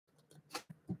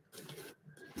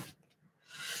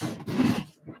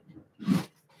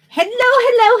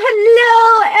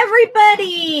Hello,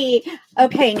 everybody.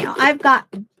 Okay, now I've got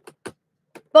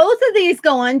both of these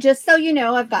going, just so you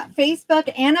know. I've got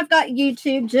Facebook and I've got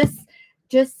YouTube, just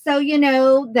so you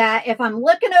know that if I'm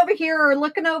looking over here or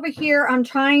looking over here, I'm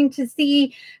trying to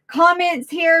see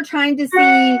comments here,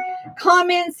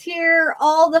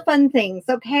 all the fun things,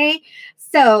 okay?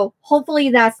 So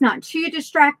hopefully that's not too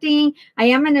distracting. I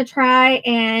am going to try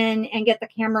and get the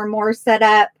camera more set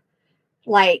up,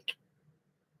 like,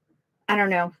 I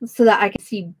don't know, so that I can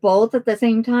see both at the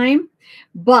same time.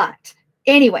 But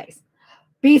anyways,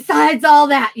 besides all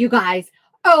that, you guys,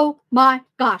 oh my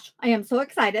gosh, I am so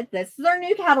excited. This is our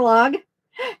new catalog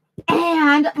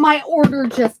and my order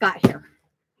just got here.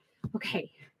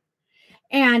 Okay.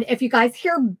 And if you guys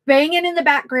hear banging in the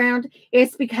background,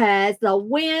 it's because the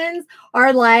winds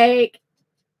are like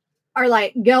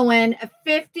going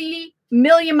 50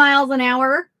 million miles an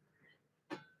hour.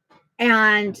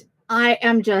 And I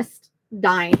am just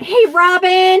dying. Hey,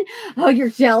 Robin. Oh, you're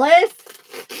jealous?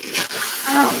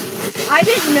 Oh, I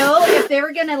didn't know if they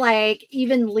were going to like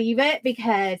even leave it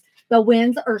because the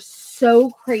winds are so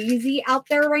crazy out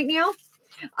there right now.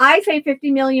 I say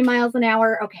 50 million miles an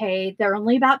hour. Okay, they're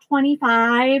only about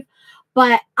 25,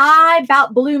 but I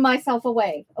about blew myself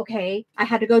away. Okay, I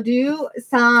had to go do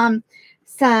some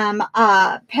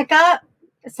pickup,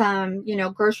 some,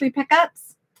 grocery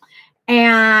pickups.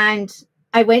 And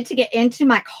I went to get into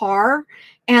my car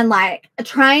and like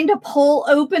trying to pull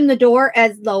open the door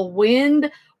as the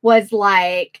wind was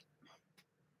like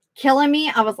killing me.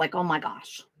 I was like, oh my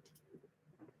gosh.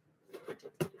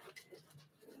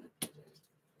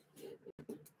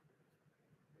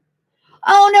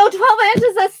 Oh no, 12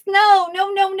 inches of snow.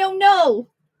 No.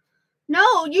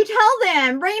 No, you tell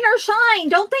them, rain or shine.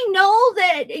 Don't they know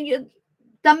that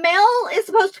the mail is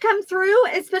supposed to come through,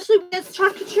 especially when it's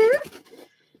chocolate?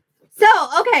 So,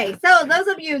 okay, so those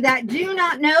of you that do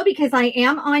not know, because I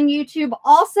am on YouTube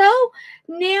also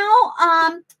now,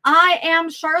 I am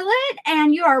Charlotte,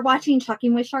 and you are watching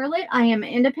Chalking with Charlotte. I am an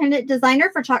independent designer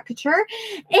for Chalk Couture,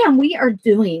 and we are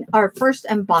doing our first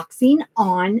unboxing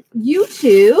on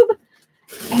YouTube.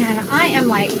 And I am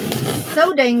like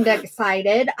so dang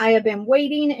excited. I have been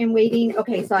waiting and waiting.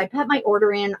 Okay, so I put my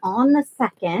order in on the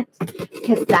 2nd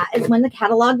because that is when the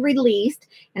catalog released.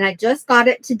 And I just got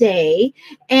it today.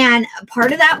 And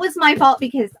part of that was my fault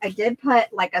because I did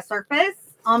put like a surface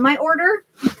on my order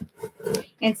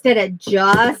instead of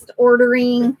just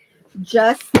ordering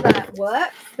just the,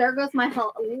 whoops, there goes my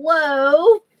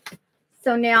hello.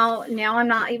 So now I'm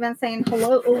not even saying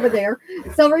hello over there.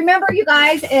 So remember, you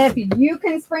guys, if you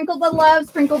can sprinkle the love,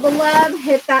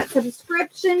 hit that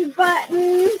subscription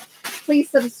button. Please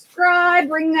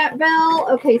subscribe, ring that bell.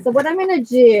 Okay, so what I'm going to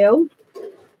do,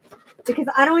 because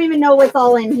I don't even know what's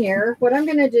all in here, what I'm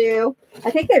going to do, I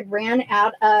think they ran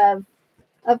out of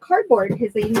cardboard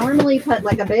because they normally put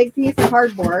like a big piece of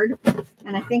cardboard.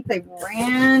 And I think they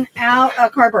ran out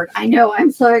of cardboard. I know.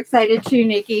 I'm so excited too,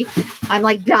 Nikki. I'm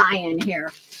like dying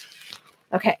here.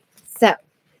 Okay. So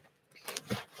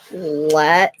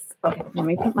let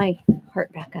me put my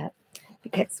heart back up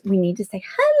because we need to say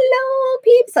hello,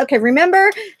 peeps. Okay.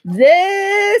 Remember,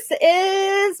 this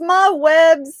is my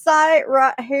website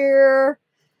right here.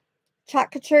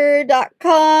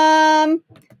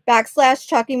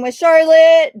 chalkcouture.com/Chalking with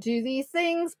Charlotte. Do these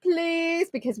things, please,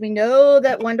 because we know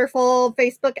that wonderful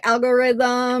Facebook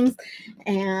algorithms.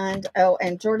 And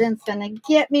Jordan's gonna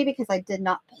get me because I did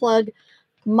not plug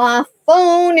my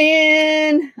phone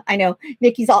in. I know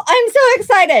Nikki's all, I'm so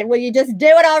excited. Will you just do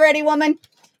it already, woman?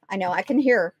 I know. I can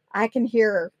hear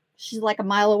her. She's like a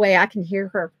mile away. I can hear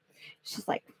her. She's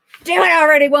like, do it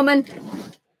already, woman.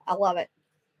 I love it.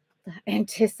 The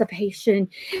anticipation.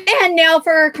 And now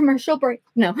for a commercial break.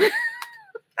 No.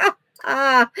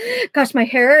 Gosh, my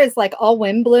hair is like all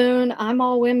windblown. I'm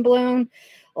all windblown.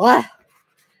 Ugh.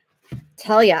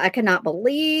 Tell ya, I cannot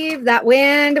believe that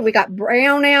wind. We got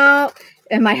brown out,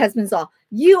 and my husband's all,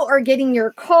 you are getting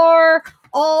your car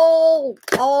all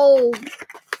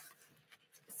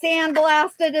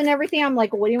sandblasted and everything. I'm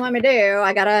like, what do you want me to do?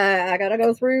 I gotta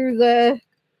go through the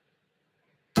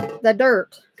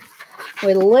dirt.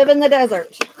 We live in the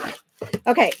desert.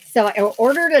 Okay, so I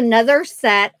ordered another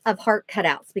set of heart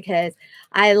cutouts because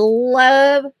I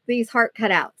love these heart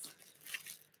cutouts.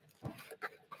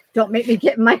 Don't make me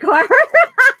get in my car.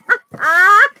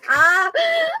 I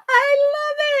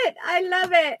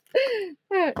love it.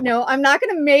 No, I'm not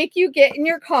going to make you get in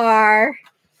your car.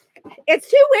 It's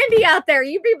too windy out there.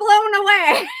 You'd be blown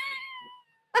away.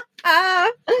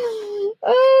 Oh,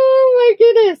 my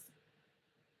goodness.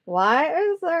 Why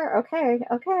is there? Okay.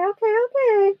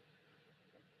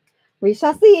 We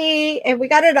shall see if we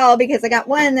got it all, because I got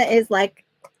one that is like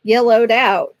yellowed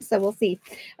out. So we'll see.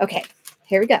 Okay,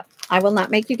 here we go. I will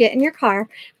not make you get in your car.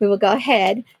 We will go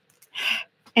ahead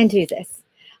and do this.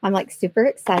 I'm like super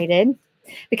excited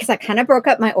because I kind of broke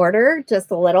up my order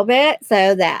just a little bit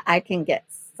so that I can get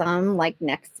some like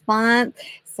next month.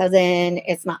 So then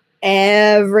it's not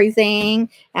everything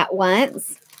at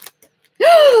once.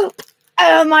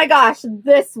 Oh my gosh,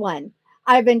 this one.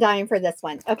 I've been dying for this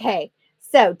one. Okay,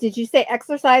 so did you say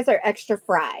exercise or extra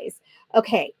fries?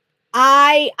 Okay,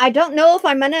 I don't know if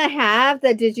I'm going to have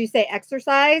the did you say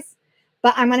exercise,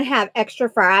 but I'm going to have extra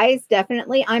fries,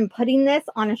 definitely. I'm putting this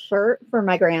on a shirt for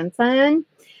my grandson.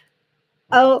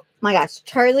 Oh my gosh,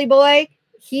 Charlie boy,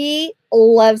 he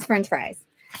loves French fries.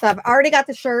 So I've already got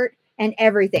the shirt and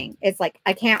everything. It's like,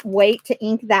 I can't wait to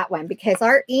ink that one because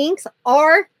our inks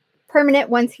are permanent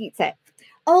once heat set.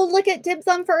 Oh, look at Dibs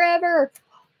on Forever.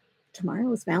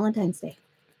 Tomorrow is Valentine's Day.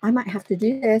 I might have to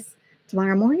do this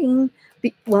tomorrow morning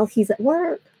while he's at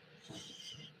work.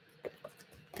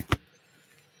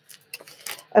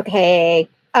 Okay.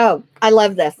 Oh, I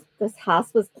love this. This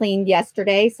house was cleaned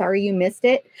yesterday. Sorry you missed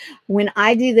it. When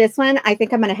I do this one, I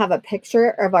think I'm going to have a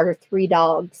picture of our 3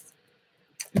 dogs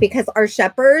because our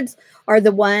shepherds are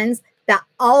the ones that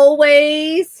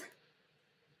always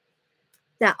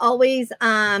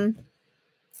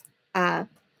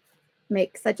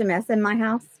make such a mess in my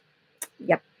house.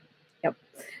 Yep.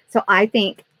 So I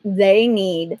think they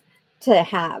need to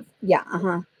have,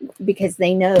 because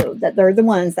they know that they're the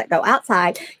ones that go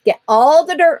outside, get all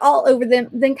the dirt all over them,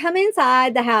 then come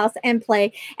inside the house and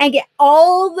play and get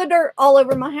all the dirt all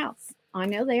over my house. I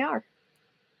know they are.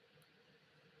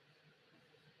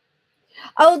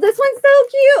 Oh, this one's so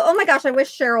cute. Oh my gosh, I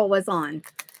wish Cheryl was on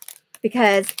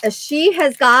because she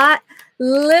has got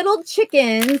little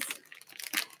chickens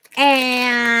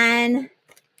and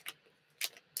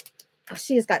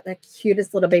she has got the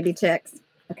cutest little baby chicks.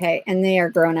 Okay, and they are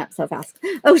growing up so fast.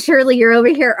 Oh, Shirley, you're over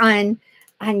here on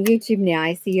YouTube now.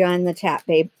 I see you on the chat,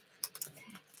 babe.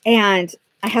 And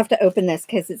I have to open this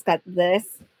because it's got this,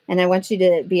 and I want you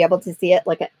to be able to see it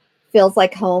like it feels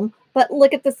like home. But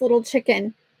look at this little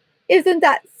chicken. Isn't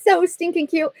that so stinking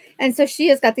cute? And so she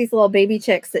has got these little baby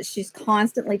chicks that she's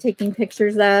constantly taking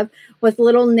pictures of with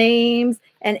little names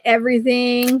and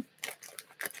everything.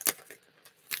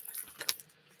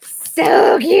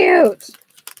 So cute.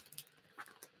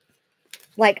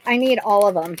 Like, I need all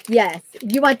of them. Yes.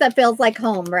 You want that feels like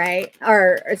home, right?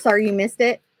 Or sorry you missed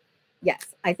it? Yes.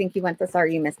 I think you want the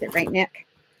sorry you missed it, right, Nick?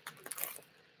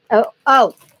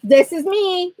 Oh, this is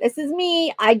me. This is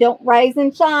me. I don't rise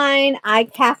and shine. I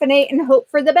caffeinate and hope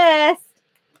for the best.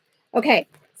 Okay.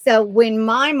 So when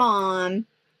I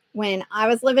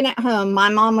was living at home, my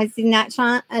mom was singing that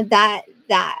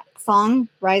song,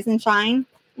 Rise and Shine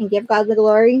and Give God the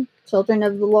Glory, Children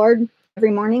of the Lord,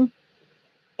 every morning.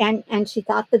 And she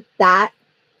thought that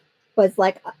was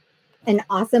like an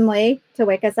awesome way to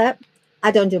wake us up. I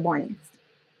don't do mornings.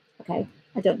 Okay.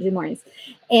 I don't do mornings.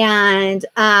 And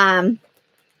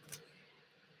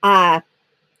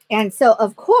so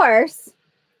of course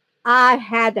I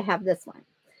had to have this one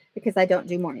because I don't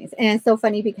do mornings. And it's so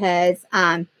funny because,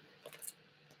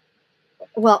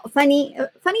 well, funny,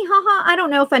 haha. I don't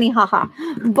know, funny, haha,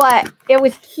 but it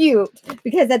was cute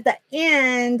because at the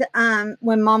end,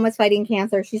 when Mom was fighting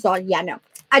cancer, she saw, yeah, no,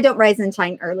 I don't rise and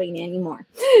shine early anymore.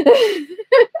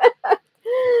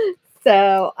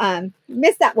 So,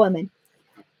 miss that woman.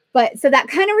 But so that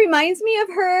kind of reminds me of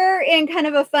her in kind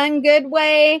of a fun, good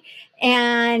way.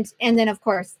 And then of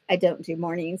course, I don't do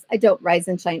mornings. I don't rise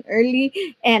and shine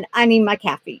early, and I need my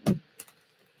caffeine.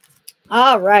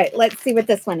 All right, let's see what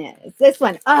this one is. This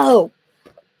one, oh,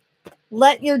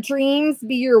 let your dreams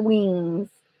be your wings.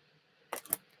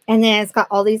 And then it's got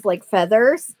all these like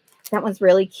feathers. That one's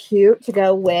really cute to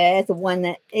go with one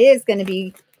that is going to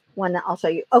be one that I'll show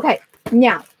you. Okay,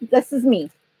 now this is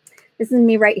me. This is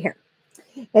me right here.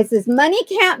 It says, money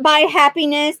can't buy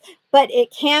happiness, but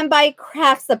it can buy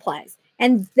craft supplies.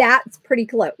 And that's pretty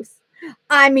close.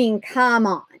 I mean, come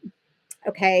on.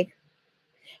 Okay.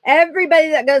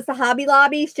 Everybody that goes to Hobby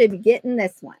Lobby should be getting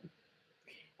this one.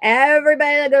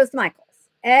 Everybody that goes to Michael's.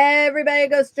 Everybody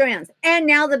that goes to Joann's. And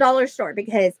now the dollar store,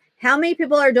 because how many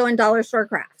people are doing dollar store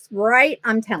crafts, right?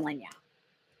 I'm telling you.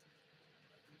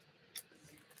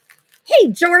 Hey,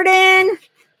 Jordan.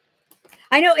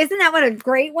 I know, isn't that what a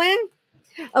great one?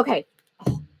 Okay.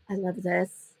 Oh, I love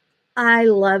this. I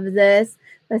love this.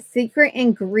 The secret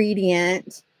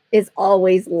ingredient is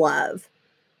always love.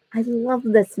 I love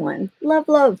this one. Love,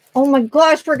 love. Oh my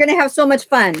gosh, we're going to have so much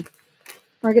fun.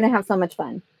 We're going to have so much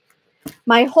fun.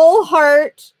 My whole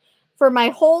heart for my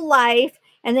whole life.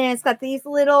 And then it's got these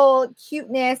little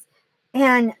cuteness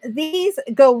And these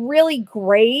go really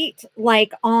great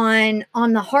like on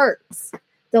the hearts.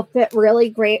 They'll fit really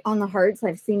great on the hearts.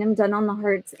 I've seen them done on the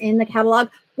hearts in the catalog,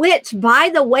 which, by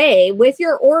the way, with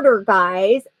your order,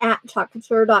 guys, at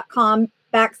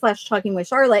chalkcouture.com/talking with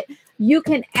Charlotte, you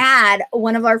can add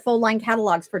one of our full line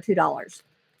catalogs for $2.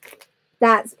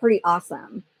 That's pretty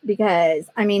awesome because,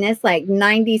 I mean, it's like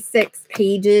 96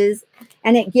 pages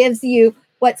and it gives you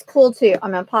what's cool too.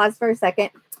 I'm going to pause for a second.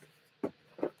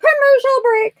 Commercial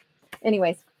break.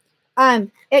 Anyways,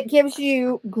 it gives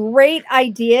you great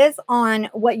ideas on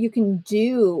what you can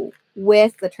do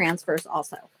with the transfers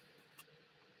also.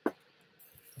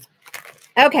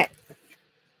 Okay.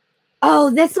 Oh,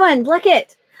 this one, look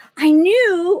it. I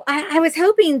knew, I was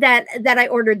hoping that I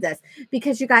ordered this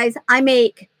because you guys, I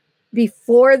make,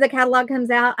 before the catalog comes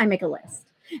out, I make a list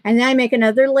and then I make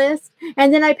another list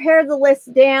and then I pare the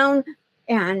list down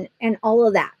and all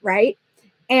of that, right?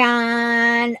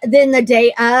 And then the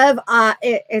day of,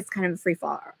 it's kind of a free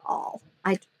for all.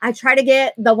 I try to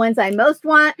get the ones I most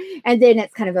want, and then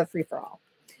it's kind of a free for all.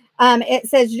 It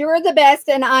says, "You're the best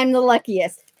and I'm the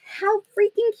luckiest." How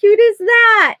freaking cute is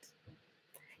that?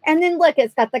 And then look,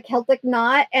 it's got the Celtic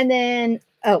knot, and then,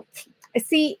 oh,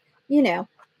 see, you know,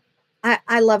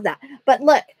 I love that. But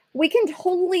look, we can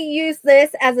totally use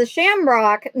this as a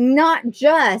shamrock, not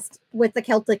just with the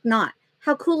Celtic knot.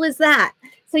 How cool is that?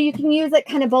 So you can use it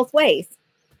kind of both ways.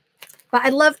 But I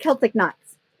love Celtic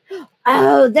knots.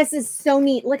 Oh, this is so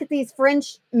neat. Look at these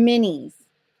French minis.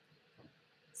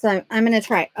 So I'm going to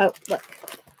try. Oh, look.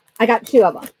 I got two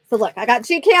of them. So look, I got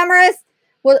two cameras.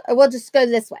 We'll just go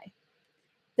this way.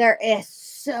 There is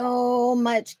so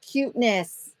much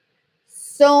cuteness.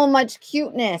 So much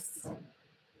cuteness.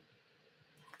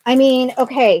 I mean,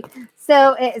 okay.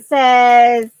 So it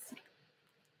says,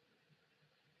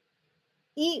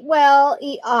 eat well,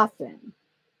 eat often,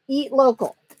 eat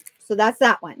local. So that's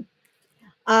that one.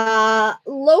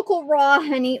 Local raw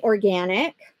honey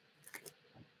organic.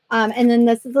 And then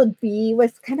this is a bee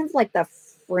with kind of like the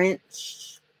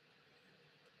French,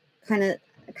 kind of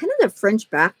the French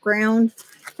background,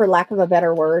 for lack of a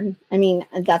better word. I mean,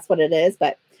 that's what it is.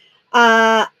 But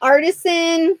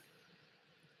Artisan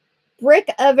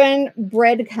Brick Oven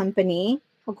Bread Company.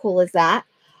 How cool is that?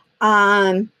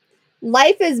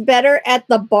 Life is better at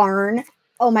the barn.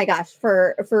 Oh my gosh,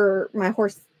 for my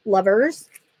horse lovers.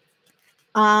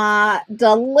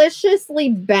 Deliciously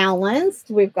balanced.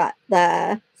 We've got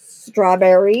the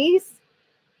strawberries.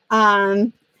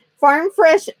 Farm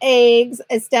fresh eggs,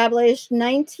 established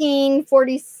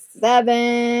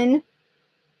 1947.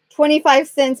 25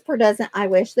 cents per dozen. I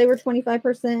wish they were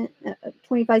 25%,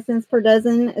 25 cents per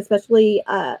dozen, especially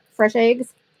fresh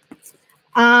eggs.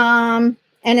 And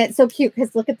it's so cute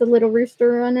because look at the little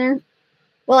rooster on there.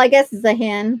 Well, I guess it's a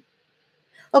hen.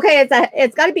 Okay,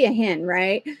 it's got to be a hen,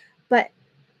 right? But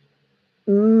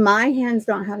my hens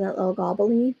don't have that little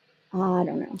gobbly. I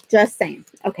don't know. Just saying.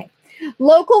 Okay.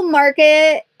 Local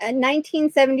market,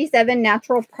 1977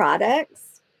 natural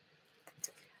products.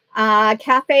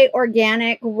 Cafe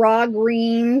organic raw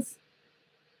greens.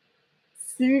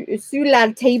 Sous la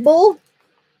table.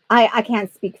 I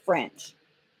can't speak French.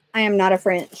 I am not a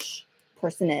French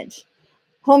personage.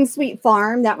 Home Sweet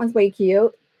Farm. That one's way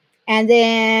cute. And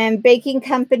then Baking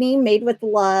Company, Made with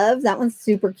Love. That one's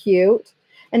super cute.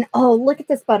 And oh, look at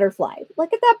this butterfly.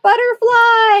 Look at that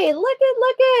butterfly. Look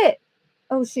it.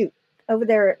 Oh, shoot. Over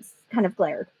there, it's kind of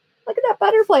glared. Look at that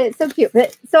butterfly. It's so cute.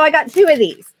 But, so I got two of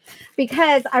these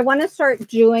because I want to start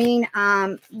doing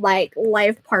like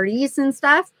live parties and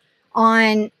stuff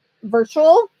on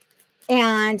virtual.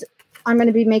 And I'm going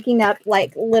to be making up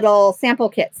like little sample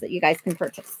kits that you guys can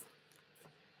purchase.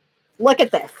 Look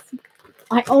at this.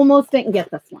 I almost didn't get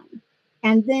this one.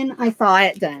 And then I saw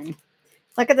it done.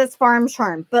 Look at this Farm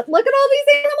Charm. But look at all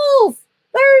these animals.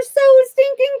 They're so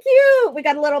stinking cute. We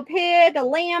got a little pig, a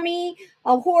lammy,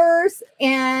 a horse,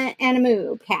 and a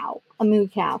moo cow. A moo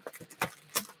cow.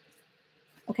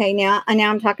 Okay, now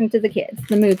I'm talking to the kids.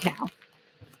 The moo cow.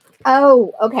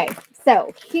 Oh, okay.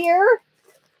 So here,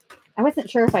 I wasn't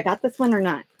sure if I got this one or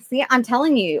not. See, I'm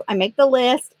telling you, I make the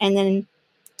list and then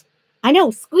I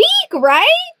know, squeak,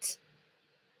 right?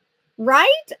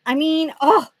 Right? I mean,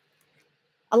 oh,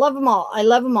 I love them all. I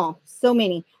love them all. So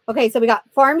many. Okay, so we got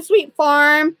Farm Sweet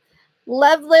Farm.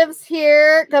 Love lives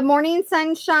here. Good morning,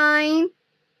 sunshine.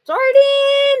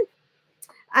 Jordan.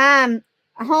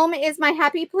 Home is my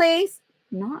happy place.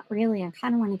 Not really. I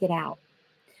kind of want to get out.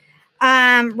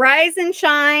 Rise and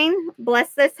shine.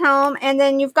 Bless this home. And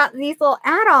then you've got these little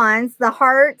add-ons, the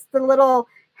hearts, the little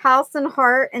house and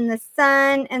heart, and the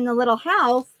sun, and the little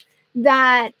house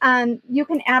that you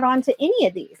can add on to any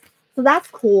of these. So that's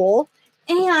cool.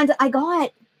 And I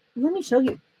got, let me show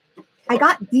you. I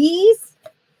got these,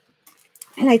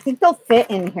 and I think they'll fit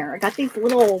in here. I got these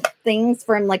little things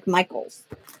from like Michael's,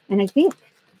 and I think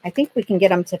we can get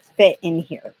them to fit in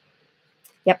here.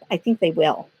 Yep, I think they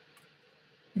will.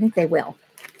 I think they will.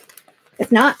 If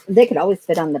not, they could always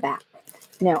fit on the back.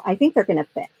 No, I think they're going to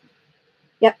fit.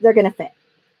 Yep, they're going to fit.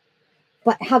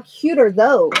 But how cute are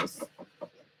those?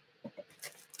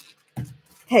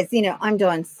 Because, you know, I'm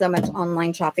doing so much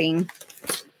online shopping.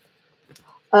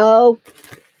 Oh,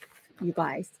 you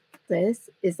guys, this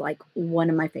is like one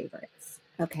of my favorites.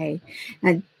 Okay.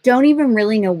 I don't even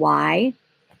really know why,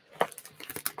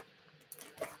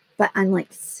 but I'm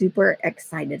like super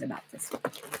excited about this one.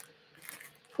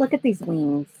 Look at these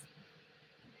wings.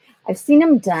 I've seen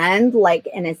them done like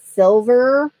in a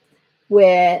silver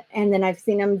with, and then I've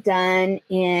seen them done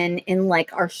in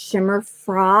like our shimmer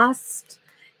frost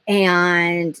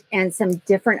and some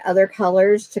different other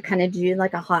colors to kind of do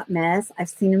like a hot mess. I've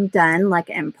seen them done like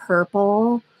in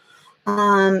purple.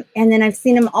 And then I've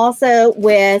seen them also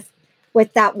with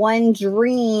that one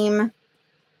dream.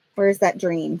 Where's that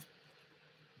dream?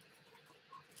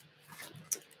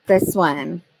 This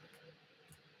one.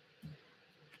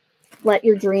 Let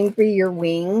your dream be your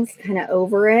wings, kind of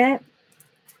over it.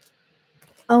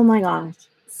 Oh my gosh.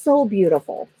 So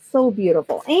beautiful. So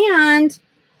beautiful. And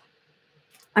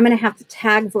I'm going to have to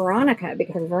tag Veronica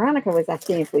because Veronica was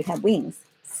asking if we had wings.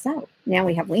 So now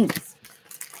we have wings.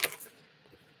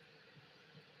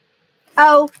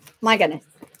 Oh my goodness.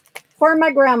 For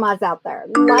my grandmas out there,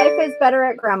 life is better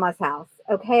at grandma's house.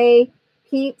 Okay.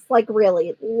 Peeps, like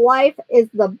really, life is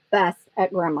the best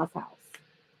at grandma's house.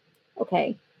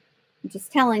 Okay. I'm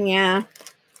just telling you.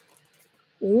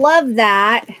 Love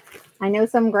that. I know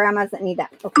some grandmas that need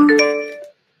that. Okay.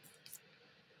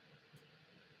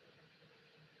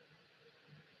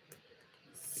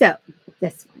 So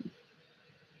this one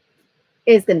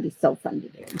is going to be so fun to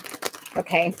do.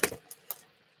 Okay.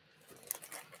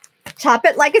 Chop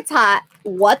it like it's hot.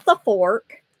 What the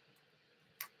fork?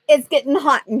 It's getting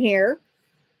hot in here.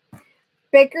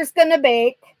 Baker's going to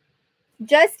bake.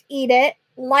 Just eat it.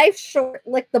 Life short,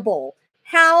 lick the bowl.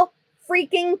 How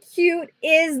freaking cute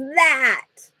is that?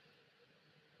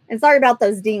 And sorry about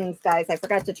those dings, guys. I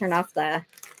forgot to turn off the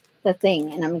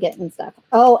thing and I'm getting stuff.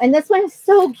 Oh, and this one is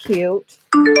so cute.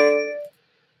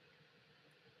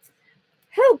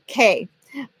 Okay.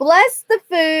 Bless the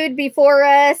food before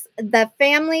us, the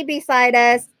family beside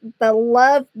us, the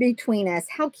love between us.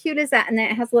 How cute is that? And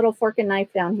then it has a little fork and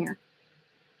knife down here.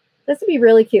 This would be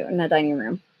really cute in a dining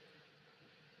room.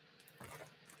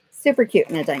 Super cute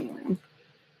in a dining room.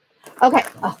 Okay.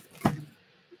 Oh,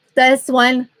 this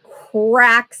one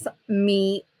cracks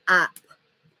me up.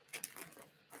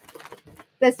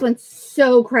 This one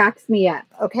so cracks me up.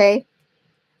 Okay.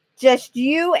 Just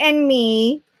you and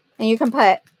me. And you can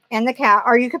put, and the cat,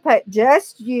 or you could put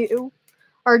just you,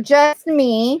 or just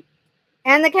me,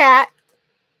 and the cat,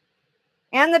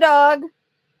 and the dog,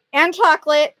 and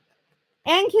chocolate,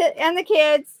 and the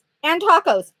kids, and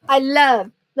tacos. I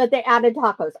love that they added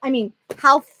tacos. I mean,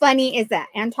 how funny is that?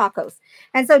 And tacos.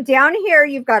 And so down here,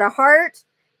 you've got a heart,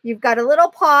 you've got a little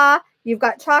paw, you've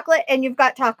got chocolate, and you've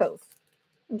got tacos.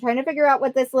 I'm trying to figure out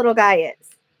what this little guy is.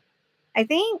 I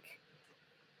think,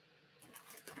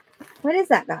 what is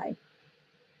that guy?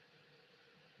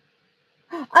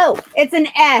 Oh, it's an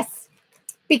S.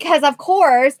 Because, of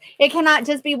course, it cannot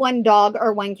just be one dog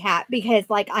or one cat. Because,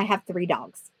 like, I have 3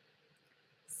 dogs.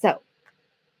 So,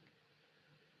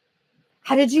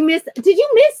 how did you miss? Did you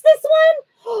miss this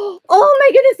one? Oh,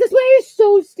 my goodness. This one is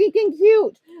so stinking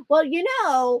cute. Well, you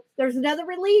know, there's another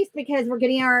release because we're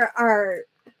getting our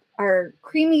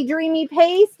creamy, dreamy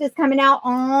paste is coming out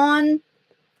on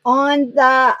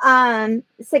the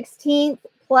 16th.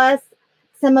 Plus,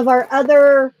 some of our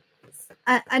other...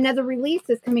 another release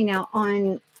is coming out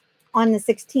on the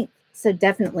 16th. So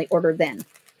definitely order then.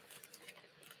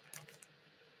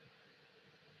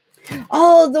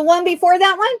 Oh, the one before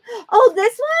that one? Oh,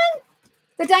 this one?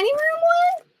 The dining room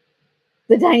one?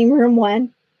 The dining room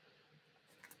one.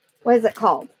 What is it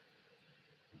called?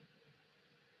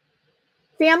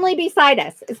 Family Beside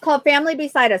Us. It's called Family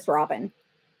Beside Us, Robin.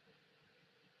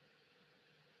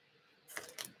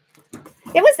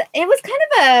 It was kind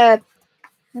of a...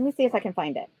 Let me see if I can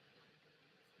find it.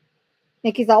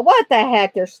 Nikki's all, what the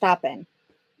heck? They're stopping.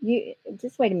 You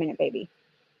just wait a minute, baby.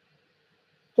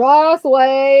 Just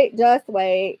wait. Just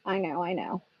wait. I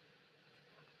know.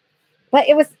 But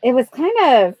it was kind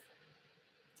of,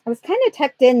 I was kind of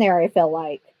tucked in there, I feel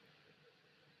like.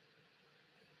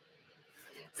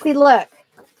 See, look.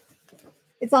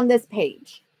 It's on this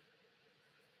page.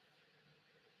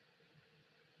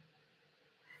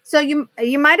 So you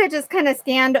might have just kind of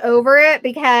scanned over it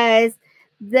because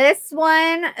this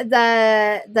one,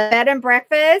 the bed and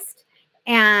breakfast,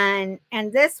 and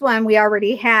this one we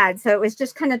already had. So it was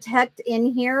just kind of tucked in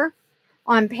here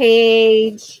on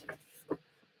page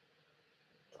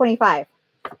 25.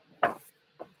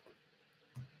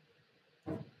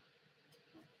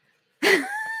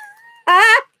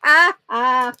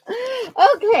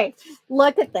 Okay,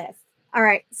 look at this. All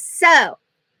right, so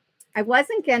I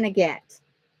wasn't going to get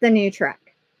the new truck,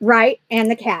 right?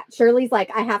 And the cat. Shirley's like,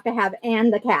 I have to have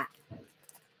and the cat.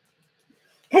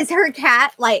 Because her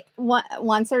cat, like,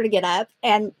 wants her to get up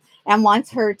and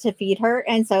wants her to feed her.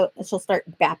 And so she'll start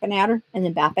bapping at her and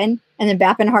then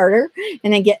bapping harder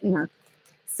and then getting her.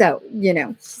 So, you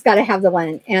know, she's got to have the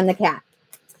one and the cat.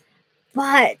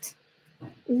 But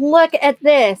look at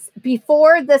this.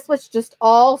 Before, this was just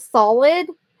all solid.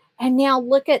 And now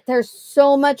look at, there's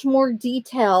so much more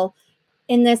detail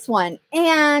in this one.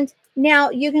 And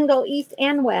now you can go east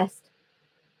and west.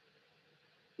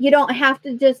 You don't have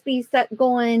to just be stuck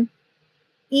going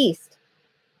east.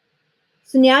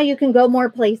 So now you can go more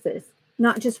places,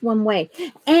 not just one way.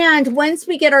 And once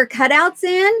we get our cutouts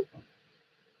in,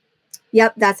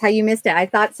 yep, that's how you missed it. I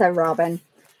thought so, Robin.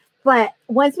 But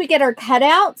once we get our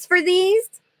cutouts for these,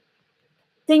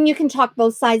 then you can chalk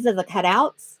both sides of the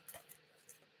cutouts.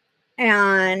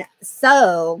 And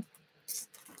so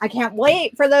I can't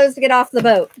wait for those to get off the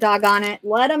boat. Doggone it.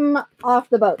 Let them off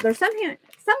the boat. There's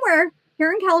somewhere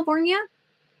here in California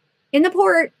in the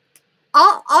port.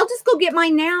 I'll just go get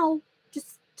mine now.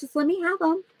 Just let me have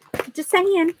them. Just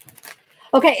saying.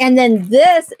 Okay, and then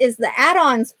this is the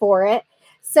add-ons for it.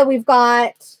 So we've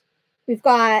got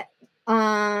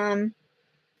I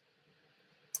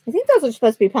think those are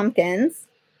supposed to be pumpkins.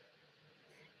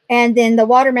 And then the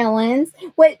watermelons,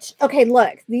 which, okay,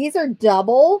 look, these are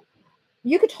double.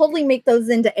 You could totally make those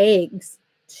into eggs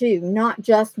too, not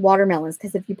just watermelons.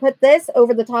 Because if you put this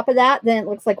over the top of that, then it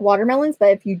looks like watermelons. But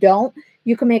if you don't,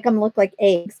 you can make them look like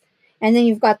eggs. And then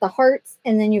you've got the hearts,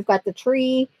 and then you've got the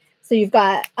tree. So you've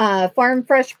got farm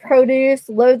fresh produce,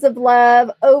 loads of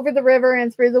love, over the river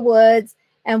and through the woods,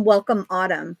 and welcome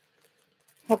autumn.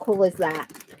 How cool is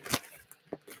that?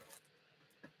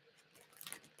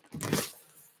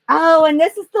 Oh, and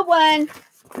this is the one.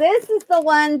 This is the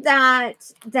one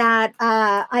that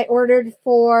I ordered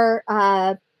for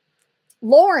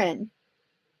Lauren.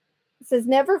 It says,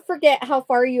 never forget how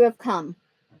far you have come.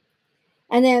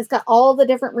 And then it's got all the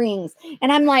different rings.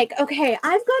 And I'm like, okay,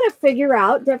 I've got to figure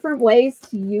out different ways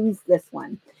to use this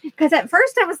one. Because at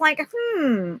first I was like,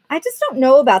 I just don't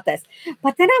know about this.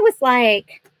 But then I was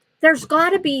like, there's got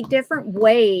to be different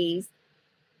ways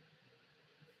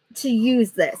to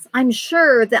use this. I'm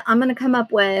sure that I'm going to come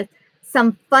up with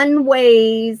some fun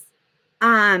ways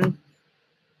to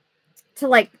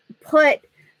like put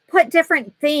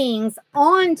different things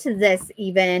onto this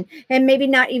even, and maybe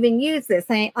not even use this.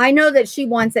 I know that she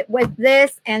wants it with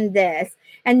this, and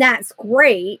that's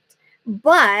great.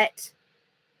 But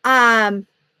I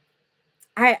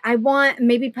want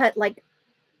maybe put like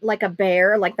a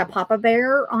bear, like the Papa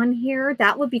Bear on here.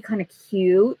 That would be kind of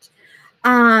cute.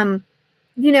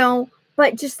 You know,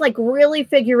 but just like really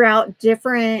figure out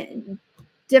different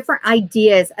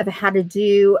ideas of how to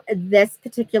do this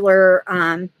particular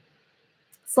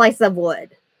slice of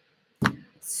wood.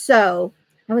 So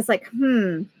I was like,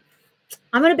 I'm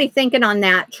going to be thinking on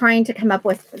that, trying to come up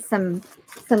with some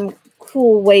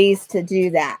cool ways to do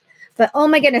that. But oh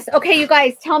my goodness. Okay, you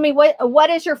guys, tell me what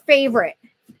is your favorite?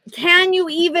 Can you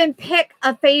even pick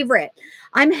a favorite?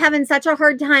 I'm having such a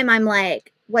hard time. I'm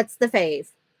like, what's the fave?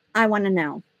 I want to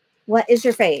know. What is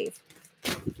your fave?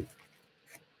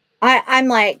 I'm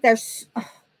like, there's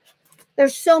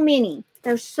so many.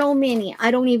 There's so many.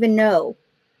 I don't even know.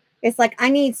 It's like I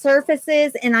need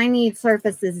surfaces, and I need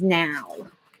surfaces now.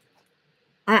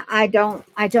 I don't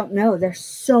know. There's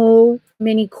so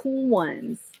many cool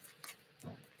ones.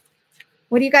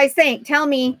 What do you guys think? Tell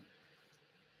me.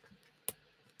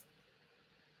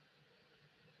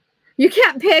 You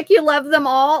can't pick. You love them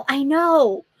all. I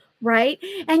know. Right?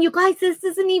 And you guys, this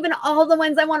isn't even all the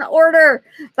ones I want to order,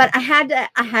 but I had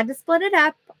to split it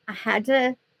up. I had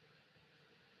to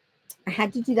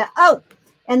do that. Oh,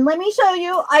 and let me show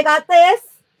you. I got this.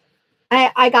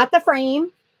 I got the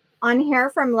frame on here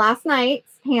from last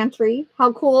night's pantry.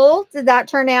 How cool did that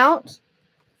turn out?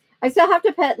 I still have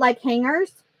to put like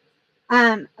hangers,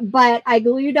 but I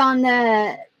glued on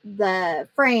the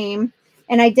frame,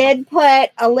 and I did put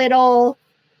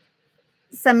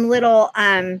some little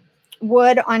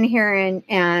wood on here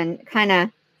and kind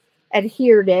of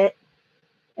adhered it.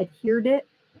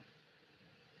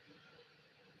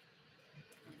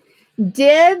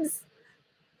 Dibs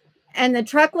And the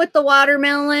truck with the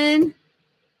watermelon,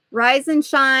 Rise and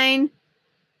Shine,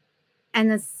 and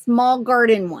the small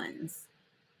garden ones.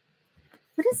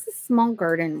 What is the small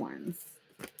garden ones?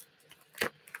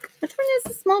 Which one is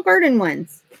the small garden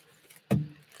ones?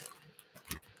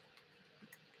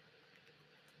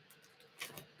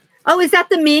 Oh, is that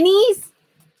the minis?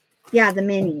 Yeah, the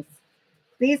minis.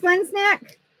 These ones,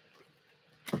 Nick?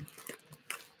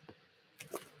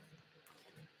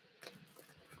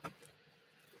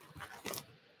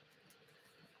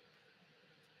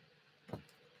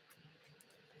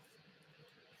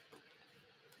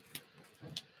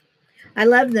 I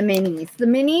love the minis. The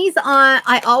minis,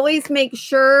 I always make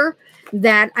sure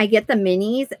that I get the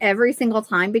minis every single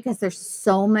time because there's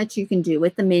so much you can do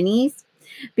with the minis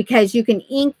because you can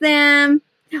ink them.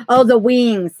 Oh, the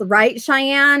wings, right,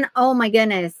 Cheyenne? Oh, my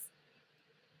goodness.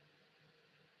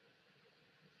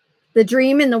 The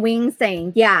dream and the wings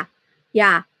saying, yeah,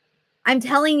 yeah. I'm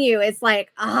telling you, it's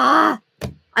like, I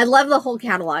love the whole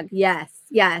catalog. Yes,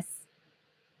 yes.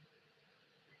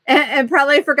 And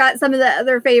probably forgot some of the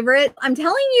other favorites. I'm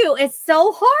telling you, it's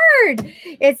so hard.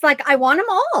 It's like I want them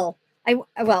all.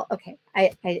 Well, okay.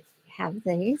 I have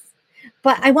these,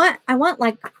 but I want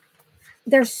like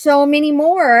there's so many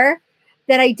more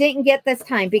that I didn't get this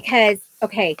time because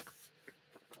okay.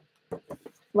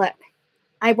 Look,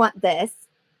 I want this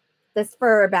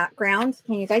for a background.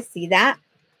 Can you guys see that?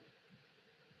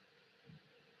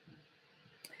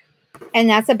 And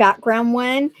that's a background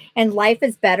one. And Life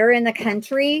is Better in the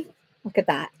Country. Look at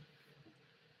that.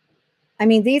 I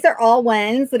mean, these are all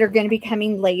ones that are going to be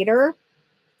coming later.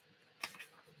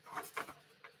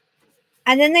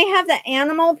 And then they have the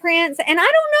animal prints. And I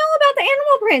don't know about the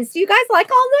animal prints. Do you guys like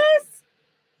all this?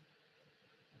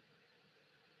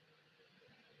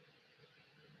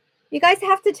 You guys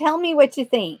have to tell me what you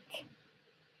think.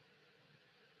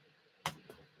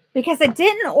 Because I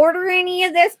didn't order any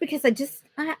of this because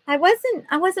I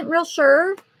wasn't real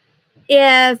sure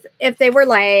if they were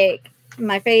like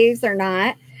my faves or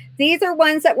not. These are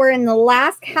ones that were in the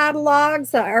last catalog,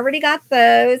 so I already got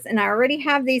those and I already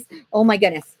have these. Oh my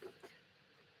goodness.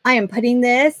 I am putting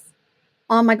this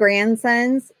on my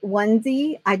grandson's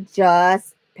onesie. I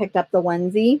just picked up the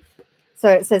onesie. So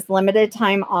it says limited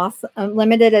time awesome,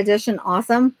 limited edition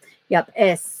awesome. Yep,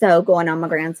 it's so going on my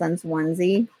grandson's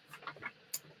onesie.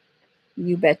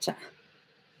 You betcha.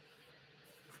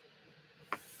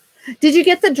 Did you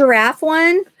get the giraffe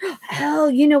one? Oh,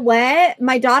 you know what?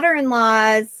 My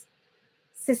daughter-in-law's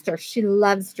sister, she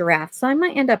loves giraffes. So I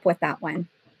might end up with that one.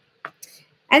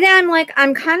 And then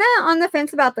I'm kind of on the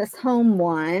fence about this home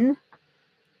one.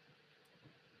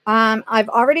 I've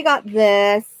already got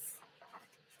this.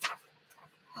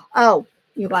 Oh,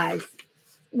 you guys,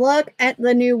 look at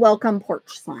the new welcome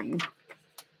porch sign.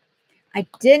 I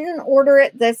didn't order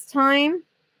it this time.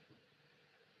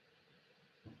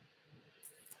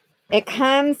 It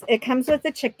comes with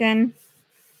the chicken.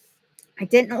 I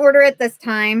didn't order it this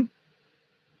time.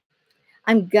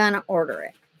 I'm gonna order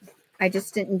it. I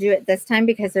just didn't do it this time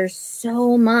because there's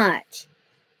so much.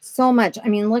 So much. I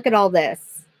mean, look at all this.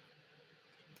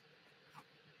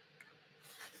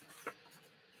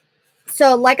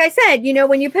 So like I said, you know,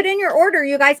 when you put in your order,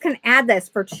 you guys can add this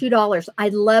for $2. I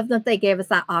love that they gave us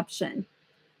that option.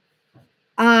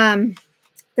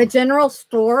 The general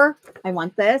store, I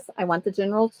want this. I want the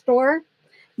general store.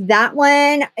 That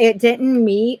one, it didn't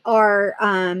meet our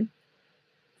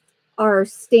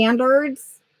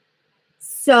standards.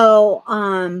 So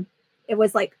it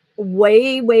was like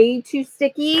way too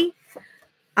sticky.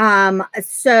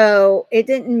 So it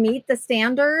didn't meet the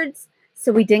standards.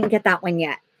 So we didn't get that one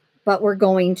yet, but we're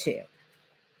going to,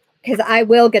 because I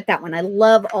will get that one. I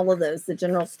love all of those, the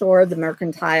general store, the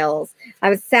mercantiles. I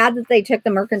was sad that they took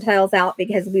the mercantiles out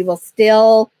because we will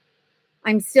still,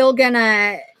 I'm still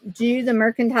gonna do the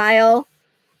mercantile,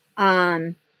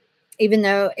 even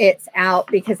though it's out,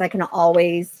 because I can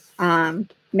always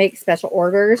make special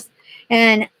orders.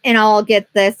 And I'll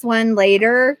get this one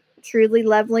later. Truly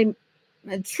lovely,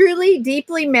 truly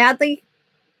deeply madly.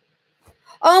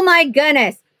 Oh my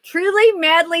goodness. Truly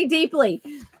madly deeply.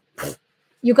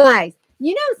 You guys,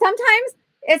 you know, sometimes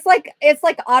it's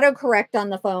like autocorrect on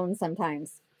the phone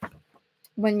sometimes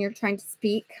when you're trying to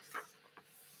speak.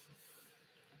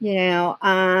 You know,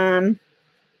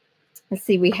 let's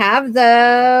see, we have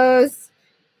those.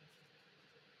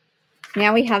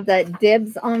 Now we have the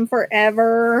Dibs on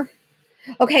Forever.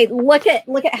 Okay, look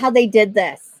at how they did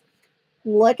this.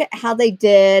 Look at how they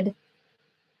did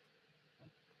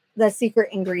the secret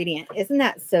ingredient. Isn't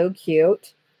that so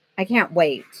cute? I can't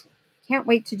wait. Can't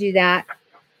wait to do that.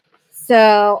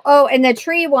 So, oh, and the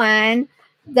tree one,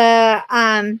 the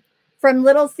from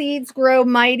Little Seeds Grow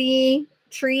Mighty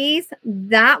Trees.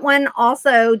 That one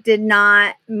also did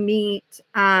not meet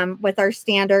with our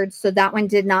standards, so that one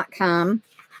did not come.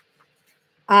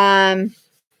 And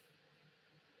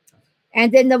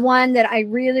then the one that I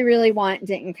really, really want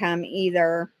didn't come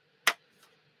either.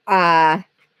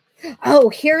 Oh,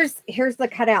 here's the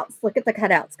cutouts. Look at the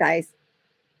cutouts, guys.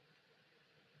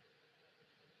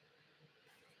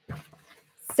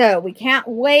 So we can't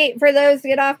wait for those to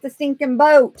get off the stinking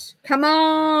boat. Come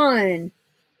on.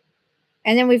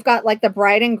 And then we've got like the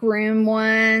bride and groom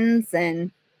ones,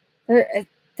 and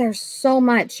there's so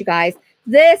much, you guys.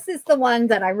 This is the one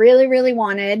that I really, really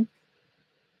wanted.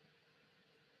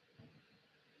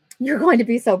 You're going to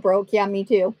be so broke. Yeah, me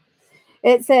too.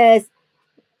 It says,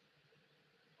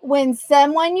 when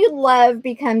someone you love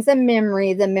becomes a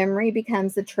memory, the memory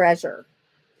becomes a treasure.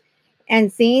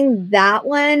 And seeing that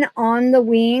one on the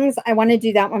wings, I want to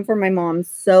do that one for my mom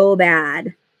so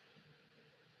bad.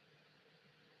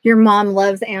 Your mom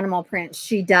loves animal prints.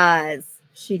 She does.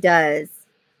 She does.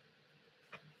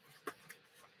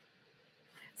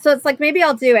 So it's like, maybe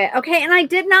I'll do it. Okay, and I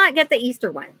did not get the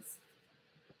Easter ones.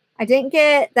 I didn't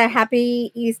get the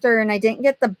Happy Easter, and I didn't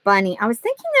get the bunny. I was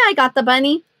thinking that I got the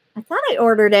bunny. I thought I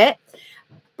ordered it,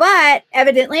 but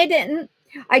evidently I didn't.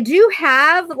 I do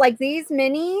have like these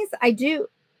minis. I do,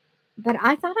 but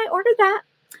I thought I ordered that.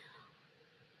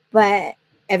 But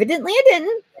evidently I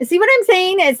didn't. See what I'm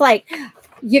saying? It's like,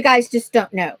 you guys just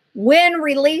don't know. When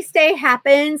release day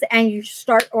happens and you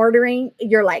start ordering,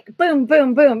 you're like, boom,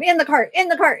 boom, boom, in the cart, in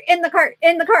the cart, in the cart,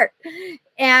 in the cart.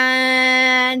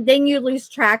 And then you lose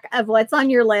track of what's on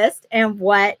your list and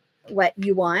what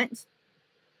you want.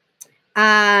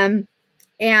 But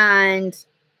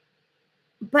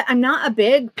I'm not a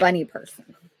big bunny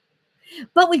person.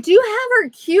 But we do have our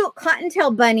cute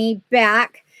cottontail bunny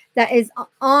back that is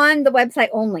on the website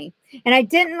only. And I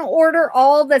didn't order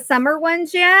all the summer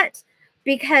ones yet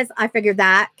because I figured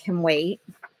that can wait.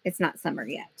 It's not summer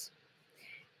yet.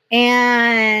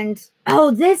 And,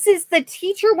 oh, this is the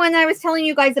teacher one I was telling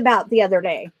you guys about the other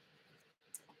day.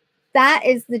 That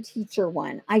is the teacher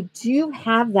one. I do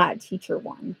have that teacher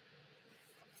one.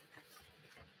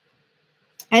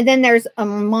 And then there's a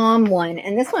mom one.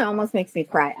 And this one almost makes me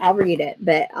cry. I'll read it.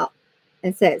 But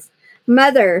it says,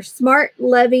 mother, smart,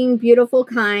 loving, beautiful,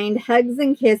 kind, hugs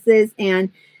and kisses, and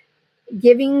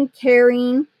giving,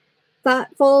 caring,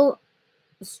 thoughtful,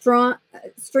 strong,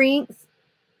 strength,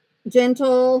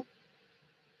 gentle,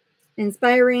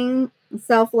 inspiring,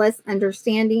 selfless,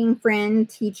 understanding, friend,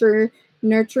 teacher,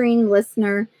 nurturing,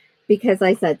 listener, because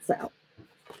I said so.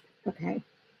 Okay.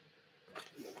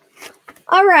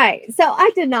 All right. So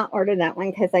I did not order that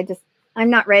one because I'm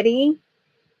not ready.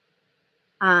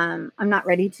 I'm not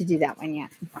ready to do that one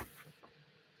yet.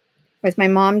 With my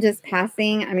mom just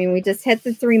passing, I mean, we just hit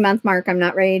the 3-month mark. I'm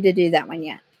not ready to do that one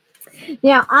yet.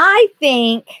 Now, I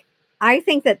think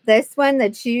that this one, the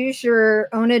Choose Your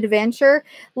Own Adventure,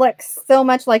 looks so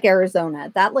much like Arizona.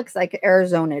 That looks like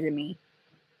Arizona to me.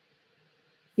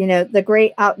 You know, the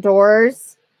great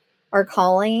outdoors are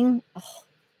calling. Oh.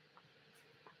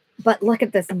 But look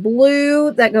at this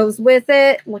blue that goes with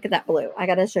it. Look at that blue. I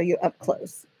got to show you up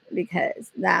close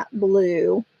because that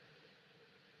blue.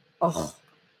 Oh,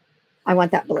 I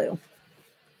want that blue.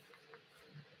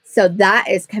 So that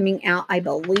is coming out, I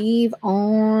believe,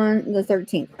 on the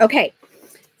 13th. Okay.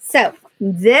 So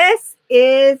that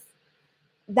is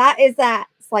that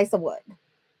slice of wood.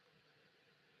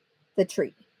 The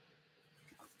tree.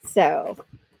 So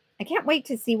I can't wait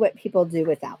to see what people do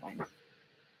with that one.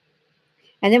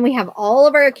 And then we have all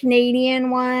of our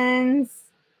Canadian ones.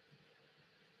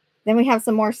 Then we have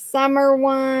some more summer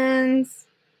ones.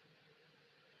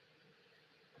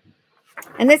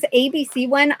 And this ABC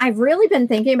one, I've really been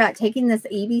thinking about taking this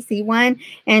ABC one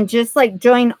and just like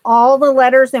join all the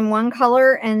letters in one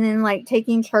color and then like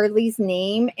taking Charlie's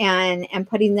name and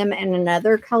putting them in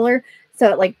another color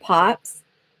so it like pops.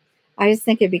 I just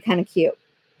think it'd be kind of cute.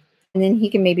 And then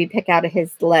he can maybe pick out of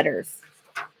his letters.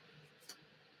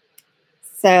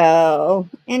 So,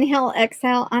 inhale,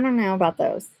 exhale. I don't know about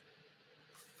those.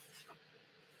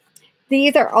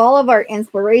 These are all of our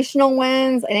inspirational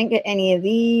ones. I didn't get any of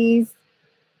these.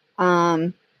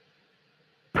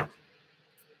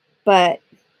 But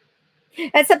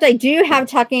except I do have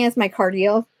talking as my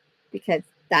cardio because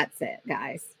that's it,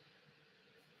 guys.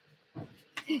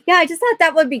 Yeah, I just thought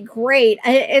that would be great.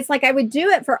 It's like I would do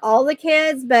it for all the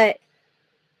kids, but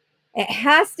it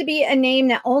has to be a name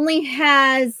that only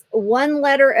has one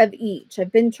letter of each.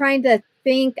 I've been trying to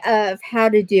think of how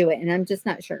to do it, and I'm just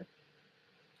not sure.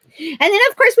 And then,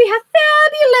 of course, we have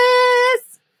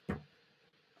Fabulous.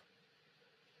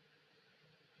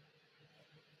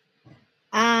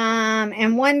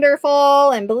 and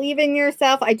wonderful and believe in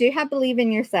yourself. I do have believe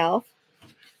in yourself.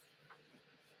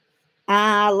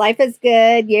 Life is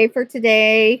good. Yay for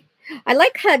today. I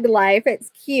like Hug Life. It's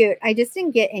cute. I just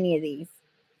didn't get any of these.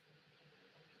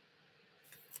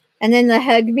 And then the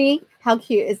Hug Me. How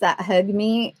cute is that? Hug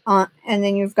Me. And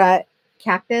then you've got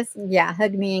Cactus. Yeah,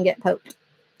 hug me and get poked.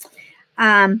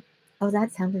 Oh,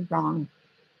 that sounded wrong.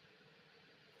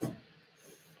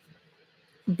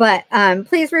 But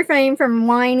please refrain from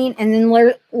whining. And then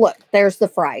look, there's the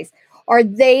fries. Are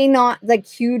they not the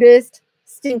cutest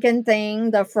stinking thing?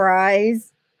 The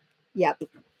fries. Yep.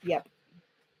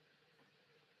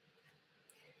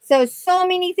 So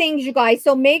many things, you guys.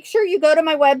 So make sure you go to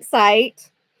my website.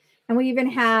 And we even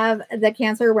have the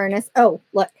cancer awareness. Oh,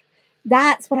 look.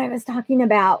 That's what I was talking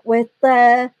about with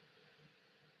the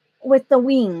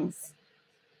wings.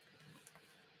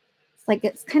 It's like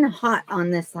it's kind of hot on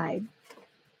this side.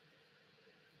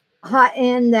 Hot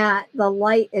in that the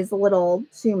light is a little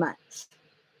too much.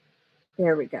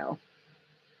 There we go.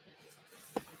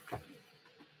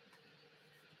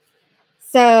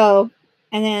 So,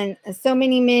 and then so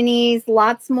many minis,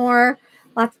 lots more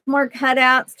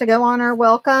cutouts to go on our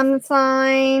welcome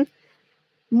sign.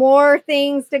 More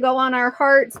things to go on our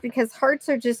hearts because hearts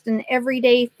are just an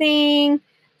everyday thing.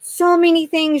 So many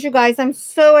things, you guys. I'm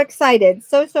so excited.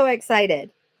 So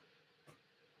excited.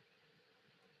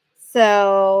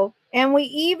 So, and we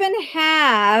even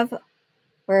have,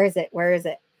 where is it?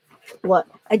 Look,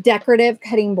 a decorative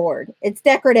cutting board. It's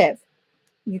decorative.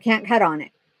 You can't cut on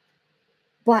it.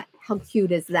 But how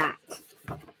cute is that?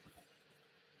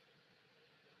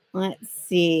 Let's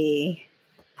see.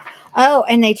 Oh,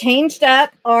 and they changed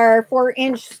up our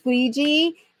 4-inch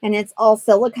squeegee, and it's all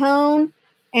silicone.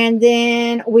 And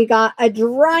then we got a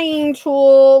drying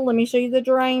tool. Let me show you the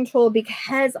drying tool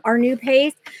because our new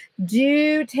paste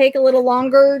do take a little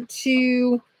longer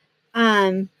to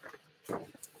dry.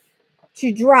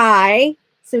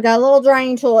 So we got a little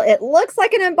drying tool. It looks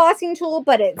like an embossing tool,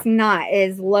 but it's not. It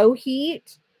is low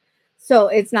heat. So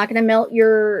it's not going to melt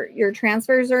your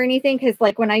transfers or anything. Because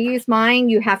like when I use mine,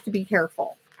 you have to be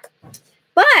careful.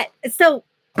 But so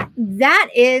that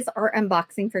is our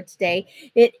unboxing for today.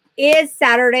 It is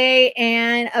Saturday,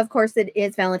 and of course it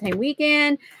is Valentine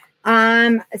weekend.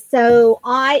 So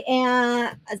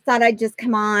I thought I'd just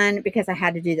come on because I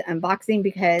had to do the unboxing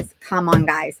because come on,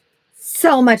 guys,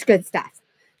 so much good stuff.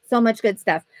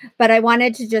 But I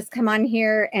wanted to just come on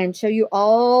here and show you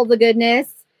all the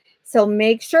goodness. So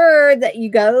make sure that you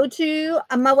go to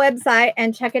my website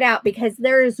and check it out because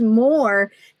there's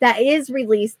more that is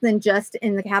released than just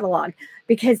in the catalog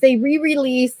because they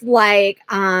re-release like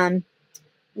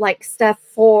stuff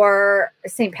for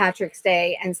St. Patrick's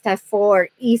Day and stuff for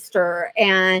Easter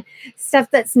and stuff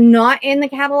that's not in the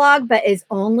catalog but is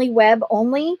only web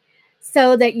only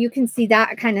so that you can see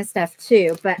that kind of stuff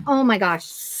too. But oh my gosh,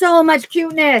 so much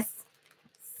cuteness.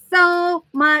 So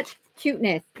much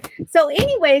cuteness. So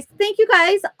anyways, thank you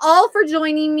guys all for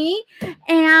joining me,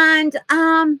 and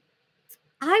I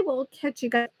will catch you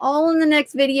guys all in the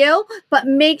next video, but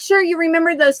make sure you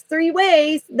remember those 3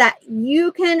 ways that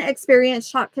you can experience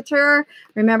Chalk Couture.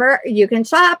 Remember, you can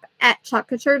shop at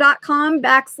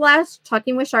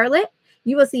chalkcouture.com/talkingwithcharlotte.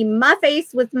 You will see my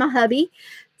face with my hubby,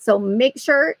 so make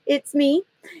sure it's me.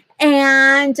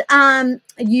 And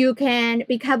you can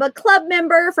become a club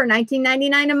member for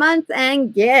 $19.99 a month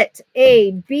and get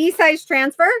a B-size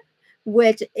transfer,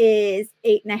 which is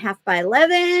 8.5 by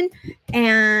 11,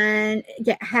 and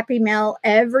get Happy Mail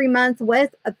every month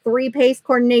with a 3-paste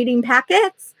coordinating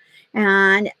packets.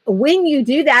 And when you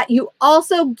do that, you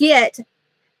also get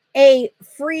a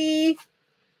free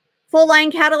full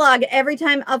line catalog every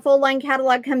time a full line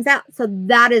catalog comes out. So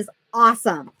that is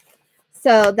awesome.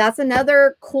 So that's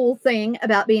another cool thing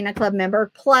about being a club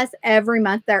member. Plus, every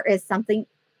month there is something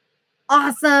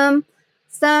awesome,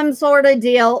 some sort of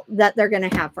deal that they're going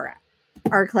to have for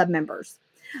our club members.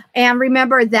 And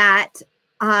remember that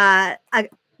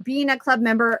being a club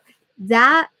member,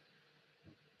 that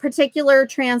particular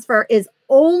transfer is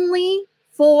only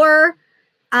for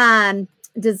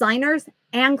designers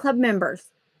and club members.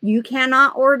 You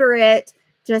cannot order it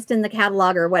just in the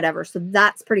catalog or whatever. So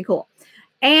that's pretty cool.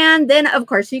 And then, of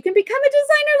course, you can become a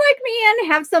designer like me and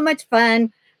have so much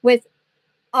fun with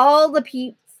all the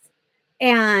peeps.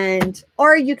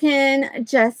 Or you can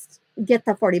just get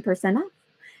the 40% off.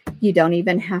 You don't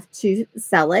even have to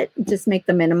sell it. Just make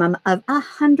the minimum of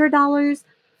 $100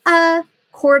 a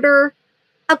quarter.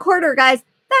 A quarter, guys.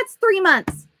 That's 3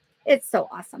 months. It's so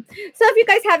awesome. So if you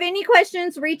guys have any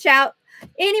questions, reach out.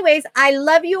 Anyways, I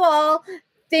love you all.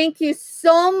 Thank you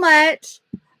so much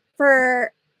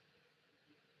for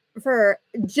for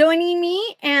joining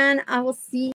me, and I will see